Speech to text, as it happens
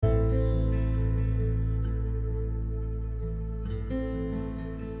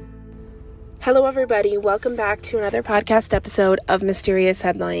Hello, everybody. Welcome back to another podcast episode of Mysterious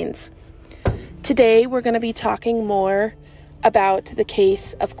Headlines. Today, we're going to be talking more about the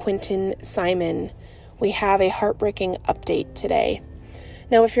case of Quinton Simon. We have a heartbreaking update today.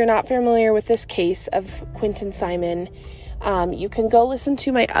 Now, if you're not familiar with this case of Quinton Simon, you can go listen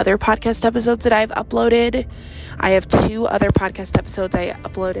to my other podcast episodes that I've uploaded. I have 2 other podcast episodes I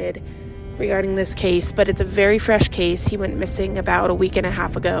uploaded regarding this case, but it's a very fresh case. He went missing about a week and a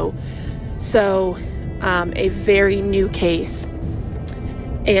half ago. So, a very new case.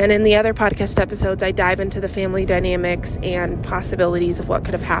 And in the other podcast episodes, I dive into the family dynamics and possibilities of what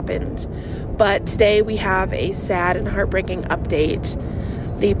could have happened. But today we have a sad and heartbreaking update.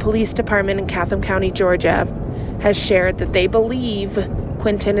 The police department in Chatham County, Georgia, has shared that they believe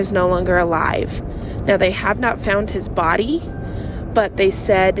Quinton is no longer alive. Now, they have not found his body, but they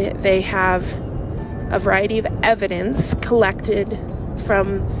said they have a variety of evidence collected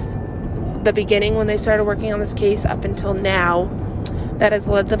from the beginning when they started working on this case up until now that has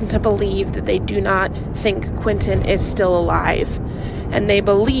led them to believe that they do not think Quinton is still alive. And they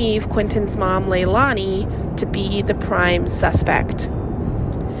believe Quinton's mom, Leilani, to be the prime suspect.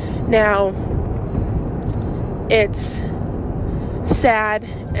 Now, it's sad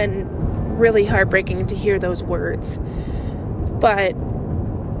and really heartbreaking to hear those words. But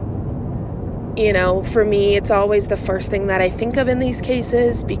for me, it's always the first thing that I think of in these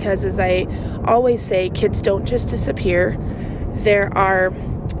cases because, as I always say, kids don't just disappear. There are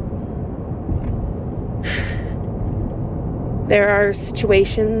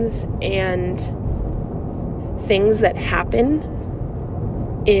situations and things that happen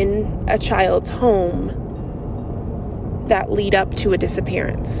in a child's home that lead up to a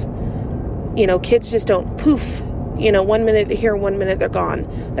disappearance. Kids just don't poof. 1 minute they're here, 1 minute they're gone.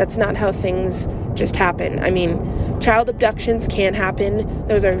 That's not how things just happen. I mean, child abductions can happen.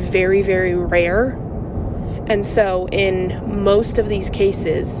 Those are very, very rare. And so in most of these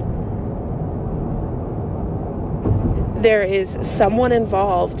cases, there is someone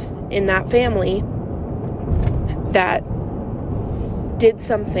involved in that family that did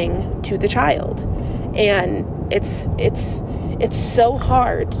something to the child. And it's so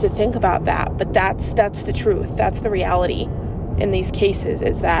hard to think about that, but that's the truth. That's the reality in these cases,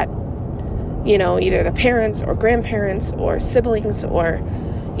 is that, either the parents or grandparents or siblings or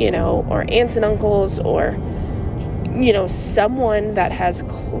aunts and uncles or, someone that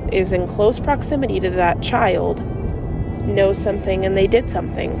is in close proximity to that child knows something and they did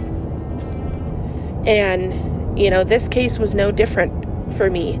something. And, this case was no different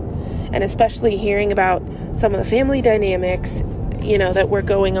for me. And especially hearing about some of the family dynamics, that were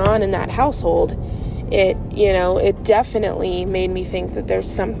going on in that household, it definitely made me think that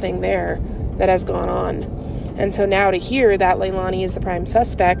there's something there that has gone on. And so now to hear that Leilani is the prime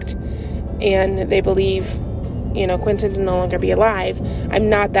suspect and they believe, Quinton to no longer be alive, I'm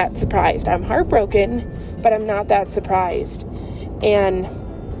not that surprised. I'm heartbroken, but I'm not that surprised. And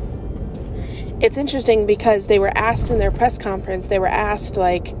it's interesting because they were asked in their press conference, if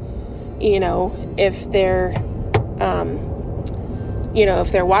they're,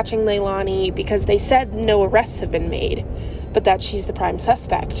 if they're watching Leilani, because they said no arrests have been made, but that she's the prime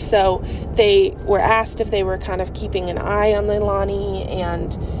suspect. So they were asked if they were kind of keeping an eye on Leilani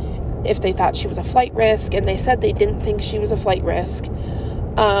and if they thought she was a flight risk, and they said they didn't think she was a flight risk.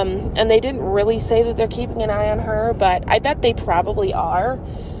 And they didn't really say that they're keeping an eye on her, but I bet they probably are.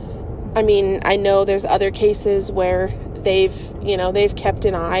 I mean, I know there's other cases where they've kept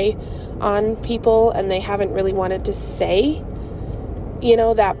an eye on people and they haven't really wanted to say,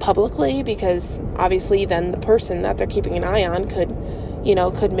 that publicly, because obviously then the person that they're keeping an eye on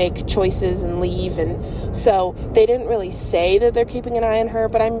could make choices and leave. And so they didn't really say that they're keeping an eye on her,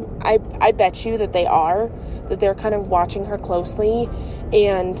 but I bet you that that they're kind of watching her closely.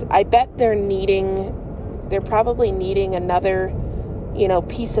 And I bet they're probably needing another,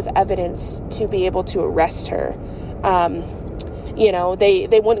 piece of evidence to be able to arrest her.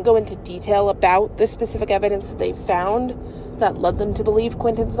 They wouldn't go into detail about the specific evidence that they found that led them to believe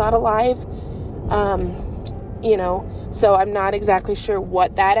Quinton's not alive. So I'm not exactly sure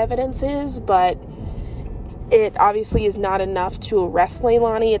what that evidence is, but it obviously is not enough to arrest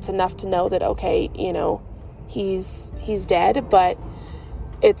Leilani. It's enough to know that, okay, he's dead, but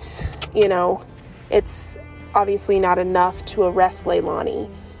it's obviously not enough to arrest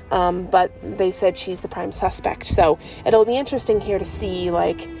Leilani. But they said she's the prime suspect. So it'll be interesting here to see,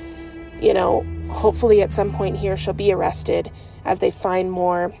 hopefully at some point here she'll be arrested as they find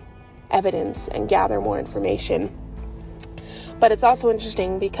more evidence and gather more information. But it's also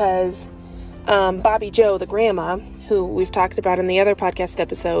interesting because Bobby Joe, the grandma, who we've talked about in the other podcast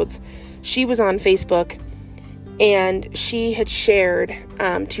episodes, she was on Facebook, and she had shared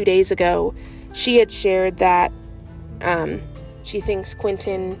 2 days ago, she had shared that she thinks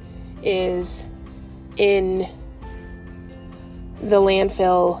Quinton is in the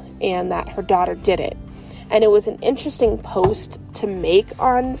landfill and that her daughter did it. And it was an interesting post to make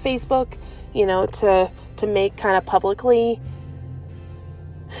on Facebook, to make kind of publicly.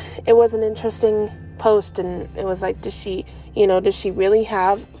 It was an interesting post, and it was like, does she really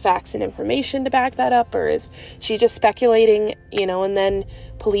have facts and information to back that up, or is she just speculating, and then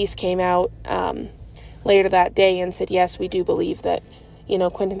police came out later that day and said, yes, we do believe that,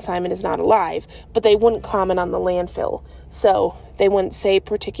 Quinton Simon is not alive, but they wouldn't comment on the landfill. So they wouldn't say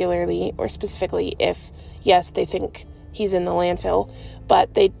particularly or specifically if, yes, they think he's in the landfill,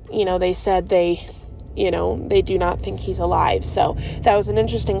 but they said they do not think he's alive. So that was an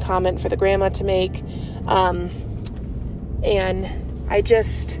interesting comment for the grandma to make. And I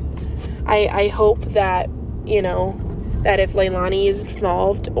hope that, that if Leilani is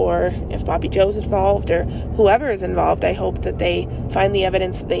involved, or if Bobby Joe's involved, or whoever is involved, I hope that they find the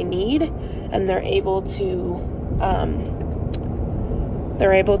evidence that they need, and they're able to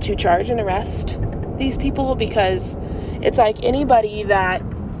charge and arrest these people, because it's like anybody that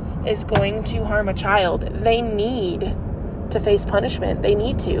is going to harm a child, they need to face punishment. They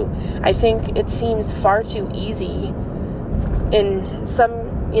need to. I think it seems far too easy in some,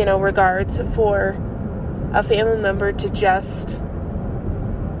 regards for a family member to just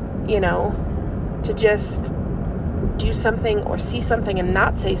do something or see something and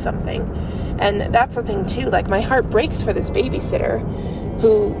not say something. And that's the thing too. Like, my heart breaks for this babysitter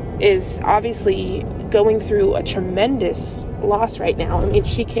who is obviously going through a tremendous loss right now. I mean,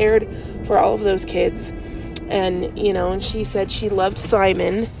 she cared for all of those kids, and and she said she loved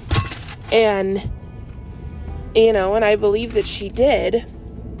Simon, and and I believe that she did,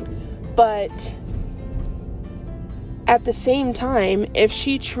 but at the same time, if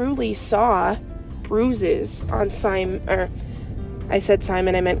she truly saw bruises on Simon, or I said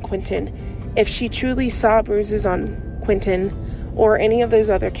Simon, I meant Quinton, if she truly saw bruises on Quinton or any of those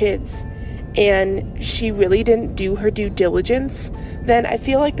other kids, and she really didn't do her due diligence, then I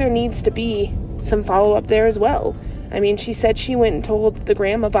feel like there needs to be some follow-up there as well. I mean, she said she went and told the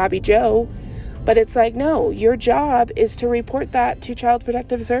grandma, Bobby Joe, but it's like, no, your job is to report that to Child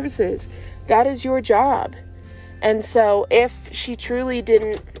Protective Services. That is your job. And so if she truly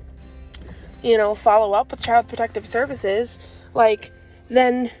didn't, follow up with Child Protective Services,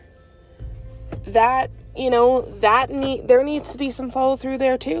 then that, there needs to be some follow through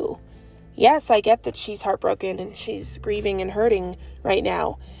there too. Yes, I get that she's heartbroken and she's grieving and hurting right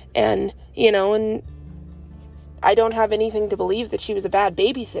now. And, and I don't have anything to believe that she was a bad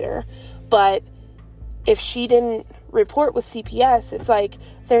babysitter. But if she didn't report with CPS, it's like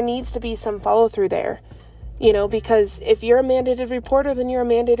there needs to be some follow through there. Because if you're a mandated reporter, then you're a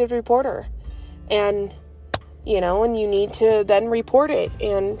mandated reporter. And, and you need to then report it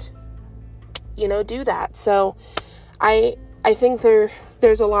and, do that. So I think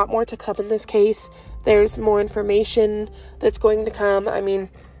there's a lot more to come in this case. There's more information that's going to come. I mean,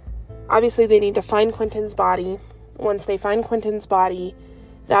 obviously they need to find Quinton's body. Once they find Quinton's body,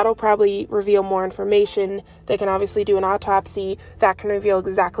 that'll probably reveal more information. They can obviously do an autopsy that can reveal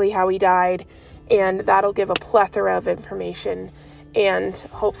exactly how he died, and that'll give a plethora of information and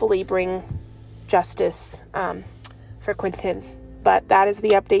hopefully bring justice for Quinton. But that is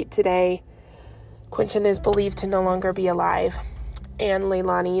the update today. Quinton is believed to no longer be alive, and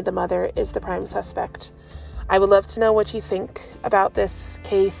Leilani, the mother, is the prime suspect. I would love to know what you think about this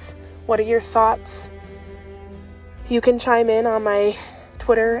case. What are your thoughts? You can chime in on my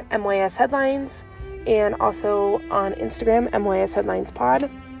Twitter, MYS Headlines, and also on Instagram, MYS Headlines Pod.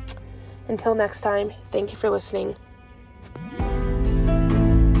 Until next time, thank you for listening.